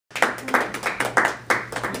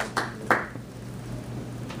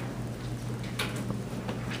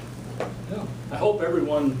I hope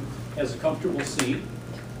everyone has a comfortable seat.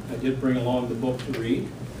 I did bring along the book to read.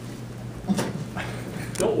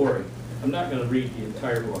 Don't worry, I'm not going to read the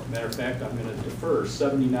entire book. Matter of fact, I'm going to defer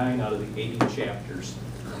 79 out of the 80 chapters.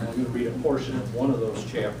 I'm going to read a portion of one of those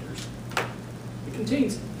chapters. It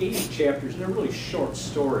contains 80 chapters, and they're really short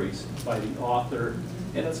stories by the author.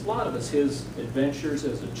 And it's a lot of his adventures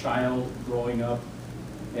as a child growing up,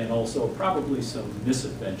 and also probably some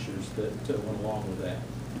misadventures that went along with that.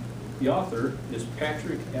 The author is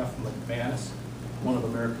Patrick F. McManus, one of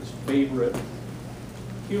America's favorite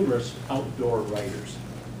humorous outdoor writers.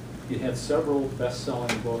 He had several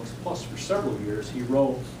best-selling books, plus for several years he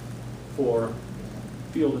wrote for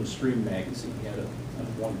Field and Stream magazine. He had a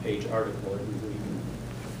one-page article every week.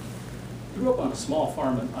 He grew up on a small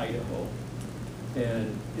farm in Idaho,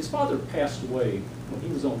 and his father passed away when he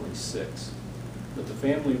was only 6. But the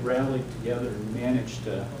family rallied together and managed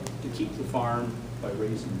to keep the farm by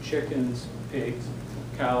raising chickens, pigs,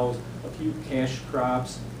 cows, a few cash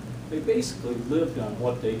crops. They basically lived on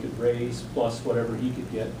what they could raise, plus whatever he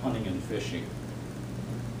could get hunting and fishing.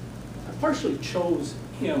 I partially chose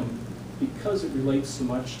him because it relates so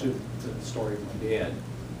much to the story of my dad,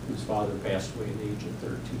 whose father passed away at the age of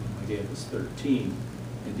 13. My dad was 13,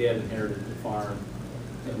 and Dad inherited the farm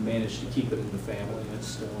and managed to keep it in the family, and it's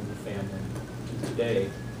still in the family to today.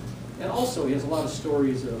 And also, he has a lot of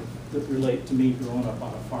stories that relate to me growing up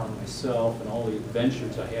on a farm myself, and all the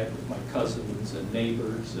adventures I had with my cousins and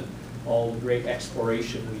neighbors, and all the great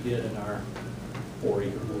exploration we did in our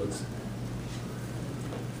 4-acre woods.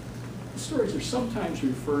 The stories are sometimes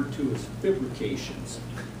referred to as fabrications.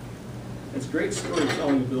 It's great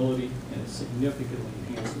storytelling ability, and it significantly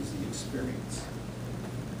enhances the experience.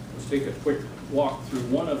 Let's take a quick walk through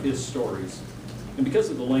one of his stories. And because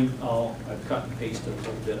of the length, I've cut and pasted a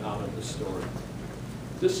little bit out of the story.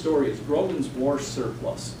 This story is Grogan's War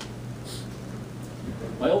Surplus.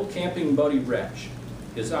 My old camping buddy Wretch,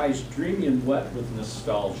 his eyes dreamy and wet with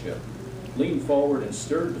nostalgia, leaned forward and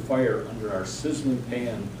stirred the fire under our sizzling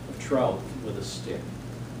pan of trout with a stick.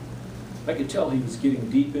 I could tell he was getting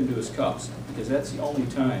deep into his cups, because that's the only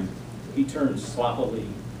time he turns sloppily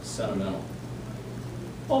sentimental.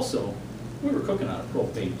 Also, we were cooking on a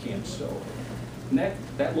propane camp stove. And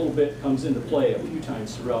that little bit comes into play a few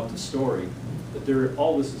times throughout the story, that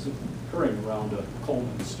all this is occurring around a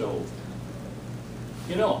Coleman stove.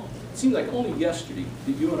 You know, it seems like only yesterday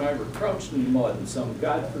that you and I were crouched in the mud in some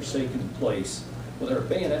godforsaken place with our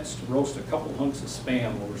bayonets to roast a couple hunks of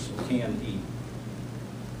Spam over some canned heat.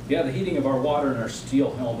 Yeah, the heating of our water in our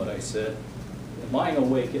steel helmet, I said, and lying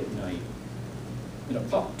awake at night in a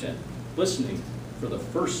pup tent, listening for the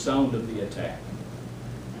first sound of the attack.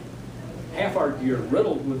 Half our gear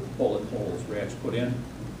riddled with bullet holes, Ratch put in,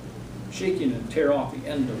 shaking a tear off the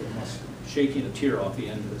end of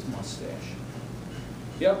his mustache.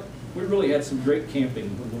 Yep, we really had some great camping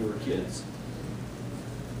when we were kids.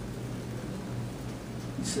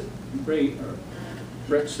 He said,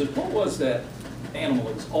 Ratch said, what was that animal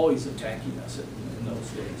that was always attacking us in those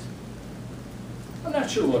days? I'm not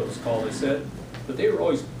sure what it was called, I said, but they were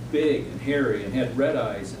always big and hairy and had red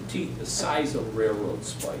eyes and teeth the size of railroad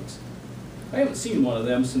spikes. I haven't seen one of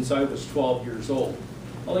them since I was 12 years old.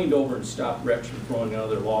 I leaned over and stopped Wretch from throwing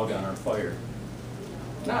another log on our fire.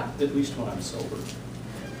 Not at least when I'm sober.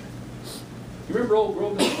 You remember old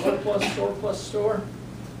Grogan's Surplus store?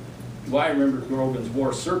 Do I remember Grogan's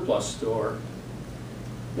War Surplus store?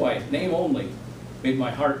 Why, name only made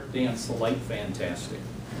my heart dance the light fantastic.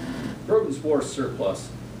 Grogan's War Surplus,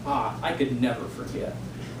 I could never forget.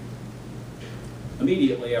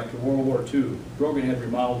 Immediately after World War II, Grogan had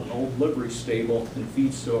remodeled an old livery stable and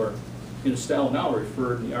feed store in a style now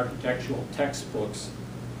referred in the architectural textbooks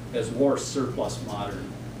as War Surplus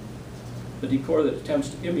Modern. A decor that attempts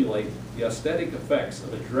to emulate the aesthetic effects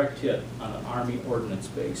of a direct hit on an Army ordnance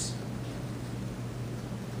base.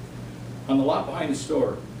 On the lot behind the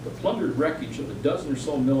store, the plundered wreckage of a dozen or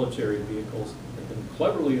so military vehicles had been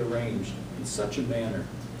cleverly arranged in such a manner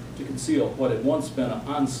to conceal what had once been an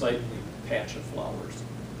unsightly patch of flowers.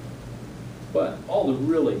 But all the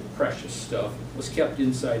really precious stuff was kept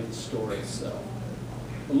inside the store itself,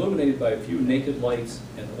 illuminated by a few naked lights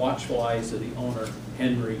and the watchful eyes of the owner,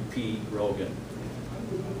 Henry P. Grogan.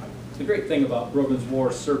 The great thing about Grogan's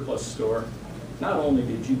War Surplus store, not only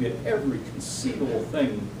did you get every conceivable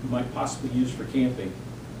thing you might possibly use for camping,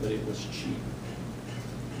 but it was cheap.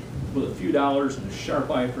 With a few dollars and a sharp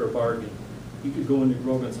eye for a bargain, you could go into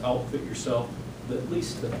Grogan's outfit yourself with at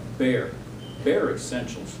least the bare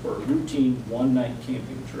essentials for a routine one-night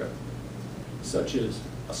camping trip, such as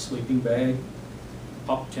a sleeping bag,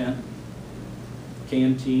 pup tent,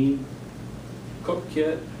 canteen, cook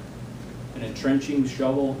kit, an entrenching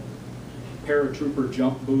shovel, paratrooper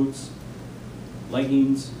jump boots,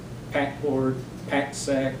 leggings, pack board, pack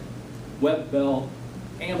sack, web belt,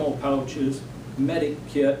 ammo pouches, medic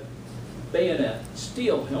kit, bayonet,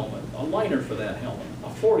 steel helmet, a liner for that helmet, a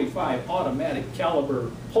 .45 automatic caliber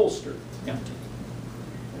holster, empty,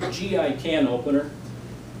 a GI can opener,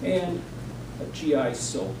 and a GI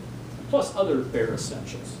soap, plus other bare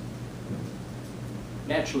essentials.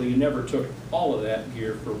 Naturally, you never took all of that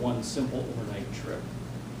gear for one simple overnight trip.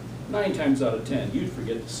 9 times out of 10, you'd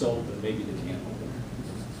forget the soap and maybe the can opener.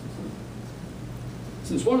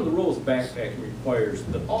 Since one of the rules of backpacking requires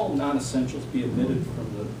that all non-essentials be omitted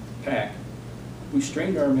from the pack, we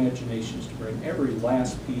strained our imaginations to bring every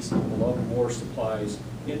last piece of beloved war supplies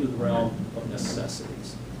into the realm of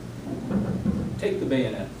necessities. Take the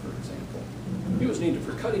bayonet, for example. It was needed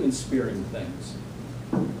for cutting and spearing things.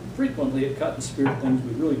 Frequently, it cut and speared things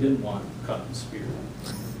we really didn't want cut and speared,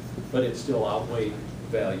 but it still outweighed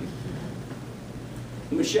value.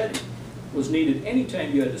 The machete was needed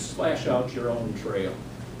anytime you had to slash out your own trail.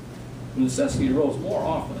 The necessity arose more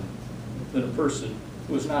often than a person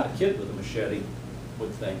who was not a kid with a machete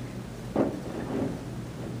would think.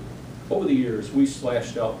 Over the years, we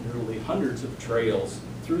slashed out nearly hundreds of trails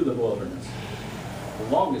through the wilderness. The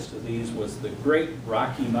longest of these was the Great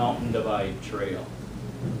Rocky Mountain Divide Trail.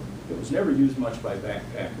 It was never used much by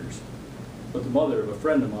backpackers, but the mother of a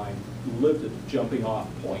friend of mine who lived at the jumping off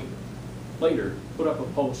point later put up a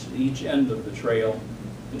post at each end of the trail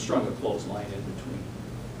and strung a clothesline in between.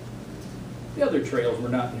 The other trails were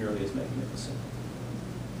not nearly as magnificent.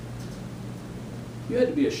 You had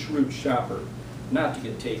to be a shrewd shopper not to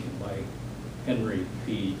get taken by Henry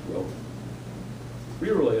P. Grogan. We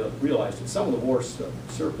really realized that some of the war stuff,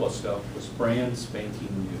 surplus stuff was brand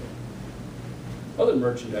spanking new. Other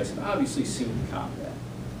merchandise had obviously seen combat.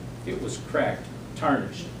 It was cracked,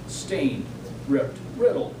 tarnished, stained, ripped,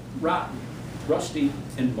 riddled, rotten, rusty,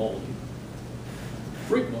 and moldy.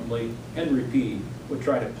 Frequently, Henry P. would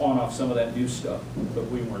try to pawn off some of that new stuff, but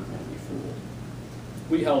we weren't to be fooled.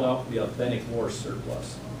 We held out the authentic war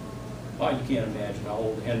surplus. Oh, you can't imagine how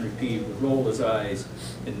old Henry P. would roll his eyes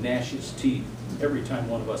and gnash his teeth every time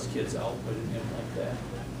one of us kids outwitted him like that.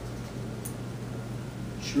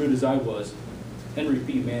 Shrewd as I was, Henry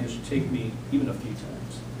P. managed to take me even a few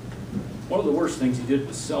times. One of the worst things he did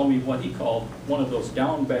was sell me what he called one of those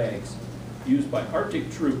down bags used by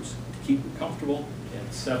Arctic troops to keep them comfortable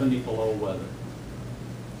in 70 below weather.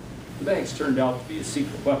 The bags turned out to be a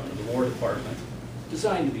secret weapon of the War Department,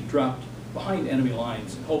 designed to be dropped behind enemy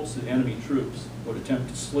lines in hopes that enemy troops would attempt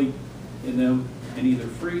to sleep in them and either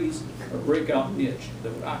freeze or break out an itch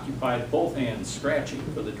that would occupy both hands scratching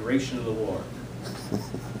for the duration of the war.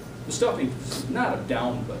 The stuffing was not of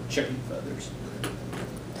down but chicken feathers.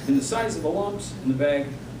 And the size of the lumps in the bag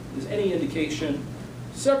is any indication,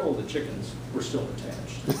 several of the chickens were still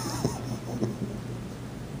attached.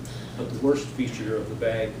 But the worst feature of the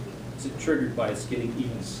bag is it triggered by its getting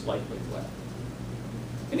even slightly wet.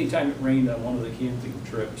 Anytime it rained on one of the camping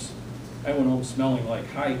trips, I went home smelling like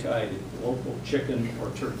high tide at the local chicken or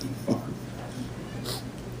turkey farm.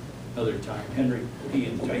 Another time, Henry P.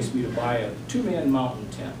 enticed me to buy a 2-man mountain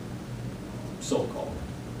tent, so-called.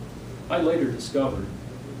 I later discovered,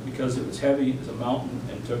 because it was heavy as a mountain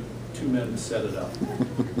and took 2 men to set it up.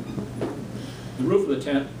 The roof of the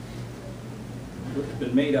tent had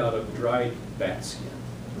been made out of dried bat skin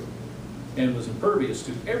and was impervious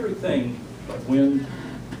to everything but wind,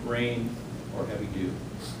 rain, or heavy dew.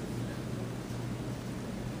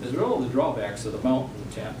 As a result of the drawbacks of the mountain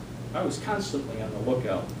tent, I was constantly on the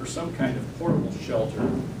lookout for some kind of portable shelter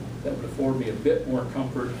that would afford me a bit more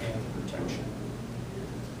comfort and protection.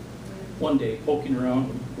 One day, poking around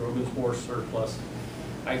with Grogan's war surplus,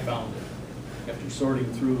 I found it. After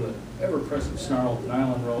sorting through the ever-present snarl of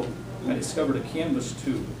nylon rope, I discovered a canvas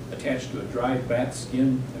tube attached to a dried bat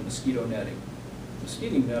skin and mosquito netting. The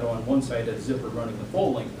mosquito net on one side had a zipper running the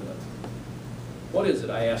full length of it. "What is it?"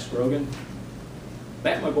 I asked Grogan.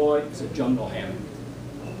 "That, my boy, is a jungle hammock."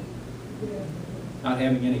 Not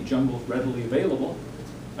having any jungles readily available,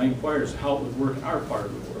 I inquired as to how it would work in our part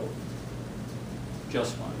of the world.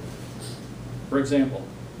 Just fine. For example,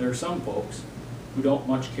 there are some folks who don't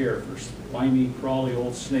much care for slimy, crawly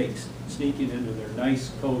old snakes sneaking into their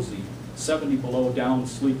nice, cozy, 70 below down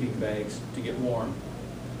sleeping bags to get warm.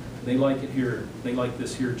 They like it here. They like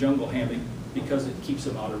this here jungle hammock because it keeps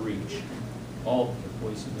them out of reach. All the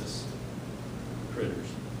poisonous critters.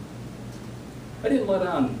 I didn't let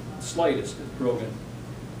on the slightest with Grogan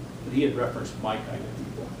that he had referenced my kind of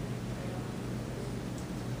people.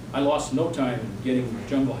 I lost no time in getting the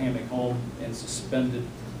jungle hammock home and suspended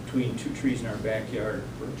between two trees in our backyard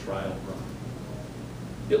for a trial run.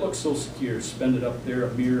 It looked so secure, suspended up there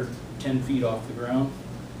a mere 10 feet off the ground,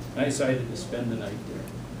 and I decided to spend the night there.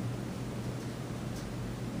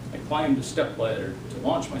 I climbed a stepladder to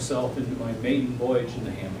launch myself into my maiden voyage in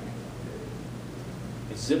the hammock.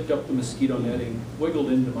 I zipped up the mosquito netting,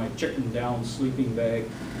 wiggled into my chicken down sleeping bag,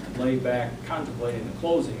 and lay back contemplating the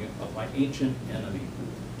closing of my ancient enemy,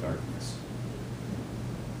 darkness.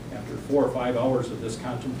 After 4 or 5 hours of this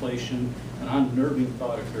contemplation, an unnerving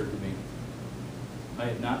thought occurred to me. I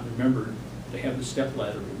had not remembered to have the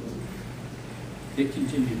stepladder removed. It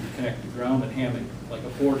continued to connect the ground and hammock like a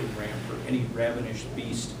boarding ramp for any ravenous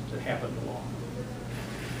beast that happened along.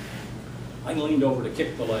 I leaned over to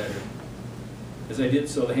kick the ladder. As I did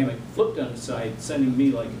so, the hammock flipped on its side, sending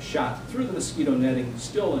me like a shot through the mosquito netting,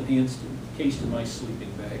 still encased in my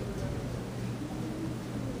sleeping bag.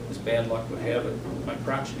 As bad luck would have it, my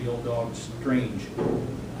crotchety old dog, Strange,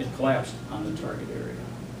 had collapsed on the target area.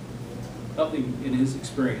 Nothing in his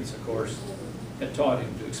experience, of course, had taught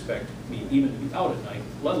him to expect me even to be out at night,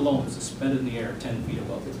 let alone suspended in the air 10 feet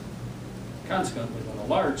above it. Consequently, when a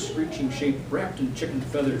large screeching shape wrapped in chicken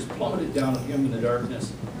feathers plummeted down at him in the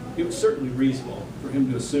darkness, it was certainly reasonable for him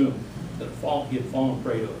to assume that he had fallen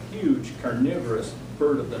prey to a huge carnivorous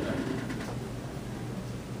bird of the night.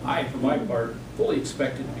 I, for my part, fully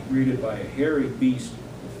expected to be greeted by a hairy beast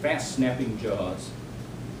with fast snapping jaws,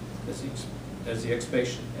 as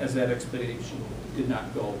that expectation did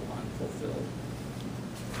not go unfulfilled.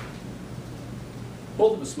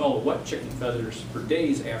 Both of us smelled wet chicken feathers for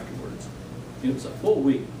days afterwards. It was a full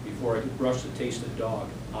week before I could brush the tasted dog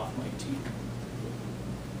off my teeth.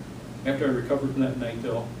 After I recovered from that night,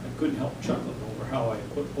 though, I couldn't help chuckling over how I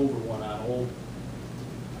put over one on old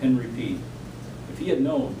Henry P. If he had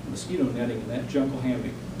known mosquito netting in that jungle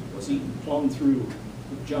hammock was eaten plumb through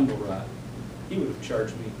with jungle rot, he would have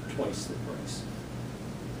charged me twice the price.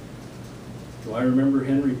 Do I remember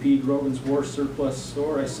Henry P. Grogan's War Surplus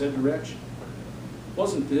Store? I said to Rich.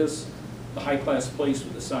 Wasn't this the high-class place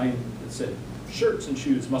with a sign that said, shirts and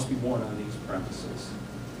shoes must be worn on these premises?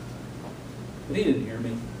 But he didn't hear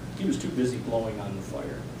me. He was too busy blowing on the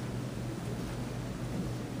fire.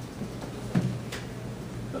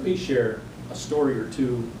 Let me share a story or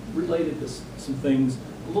two related to some things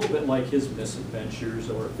a little bit like his misadventures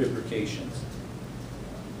or fabrications.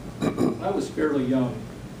 When I was fairly young,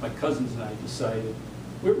 my cousins and I decided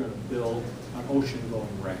we were going to build an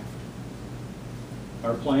ocean-going raft.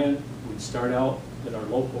 Our plan, we'd start out at our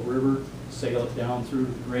local river, sail it down through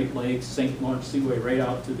the Great Lakes, St. Lawrence Seaway, right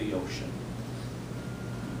out to the ocean.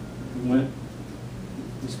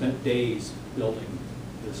 We spent days building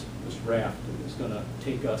this raft that was going to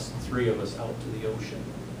take us, the 3 of us, out to the ocean.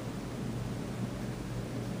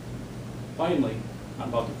 Finally, on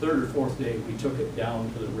about the 3rd or 4th day, we took it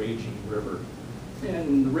down to the raging river.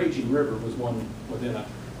 And the raging river was one within a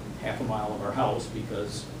half a mile of our house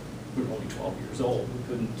because we were only 12 years old. We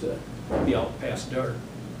couldn't be out past dark.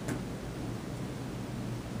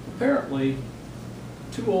 Apparently,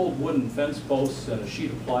 2 old wooden fence posts and a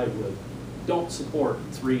sheet of plywood don't support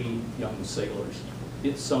 3 young sailors.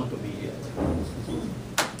 It sunk immediately.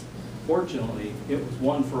 Fortunately, it was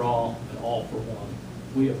one for all and all for one.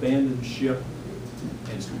 We abandoned ship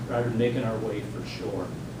and started making our way for shore.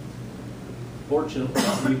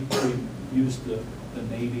 Fortunately, we used the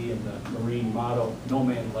Navy and the Marine motto, no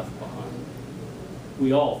man left behind.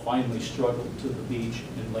 We all finally struggled to the beach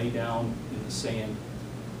and lay down in the sand,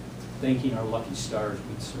 thanking our lucky stars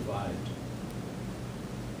we'd survived.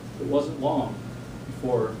 It wasn't long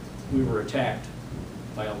before we were attacked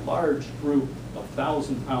by a large group of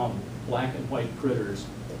 1,000-pound black and white critters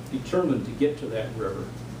determined to get to that river.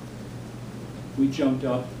 We jumped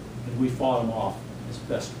up and we fought them off as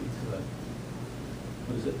best we could.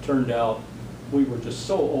 But as it turned out, we were just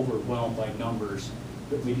so overwhelmed by numbers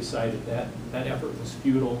that we decided that effort was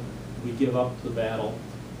futile. We give up the battle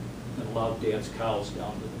and allowed Dad's cows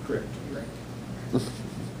down to the creek to drink.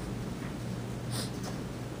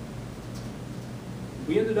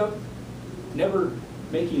 We ended up never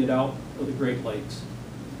making it out of the Great Lakes,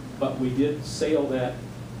 but we did sail that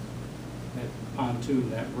pontoon,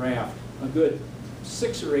 that raft, a good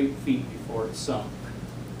 6 or 8 feet before it sunk.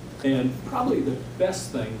 And probably the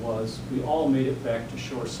best thing was we all made it back to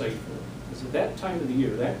shore safely. Because at that time of the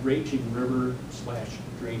year, that raging river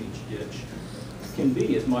 / drainage ditch can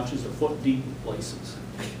be as much as a foot deep in places.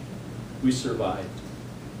 We survived.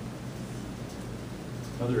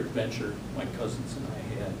 Another adventure my cousins and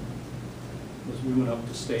I had was we went up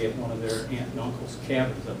to stay at one of their aunt and uncle's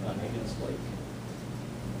cabins up on Higgins Lake.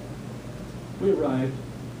 We arrived,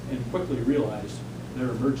 and quickly realized their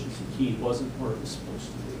emergency key wasn't where it was supposed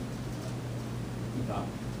to be. We thought,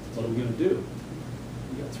 what are we going to do?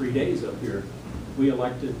 We got 3 days up here. We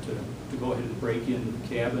elected to go ahead and break into the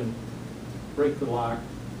cabin, break the lock.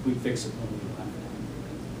 We'd fix it when we left.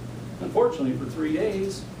 Unfortunately, for 3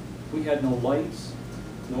 days, we had no lights,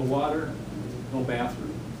 no water, no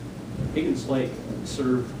bathroom. Higgins Lake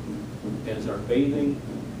served as our bathing,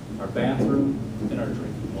 our bathroom, and our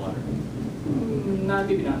drinking water.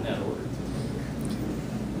 Maybe not in that order.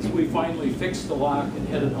 So we finally fixed the lock and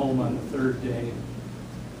headed home on the 3rd day.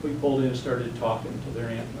 We pulled in and started talking to their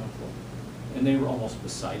aunt and uncle, and they were almost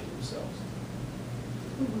beside themselves.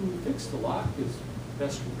 We fixed the lock as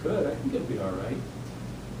best we could. I think it'll be all right.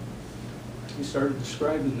 We started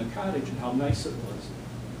describing the cottage and how nice it was.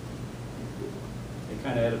 They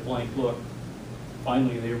kind of had a blank look.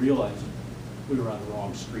 Finally, they realized we were on the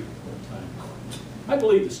wrong street the whole time. I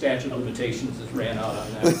believe the statute of limitations has ran out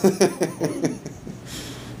on that.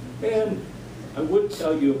 And I would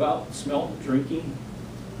tell you about the smell of drinking,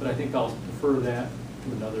 but I think I'll defer that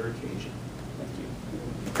to another occasion. Thank you.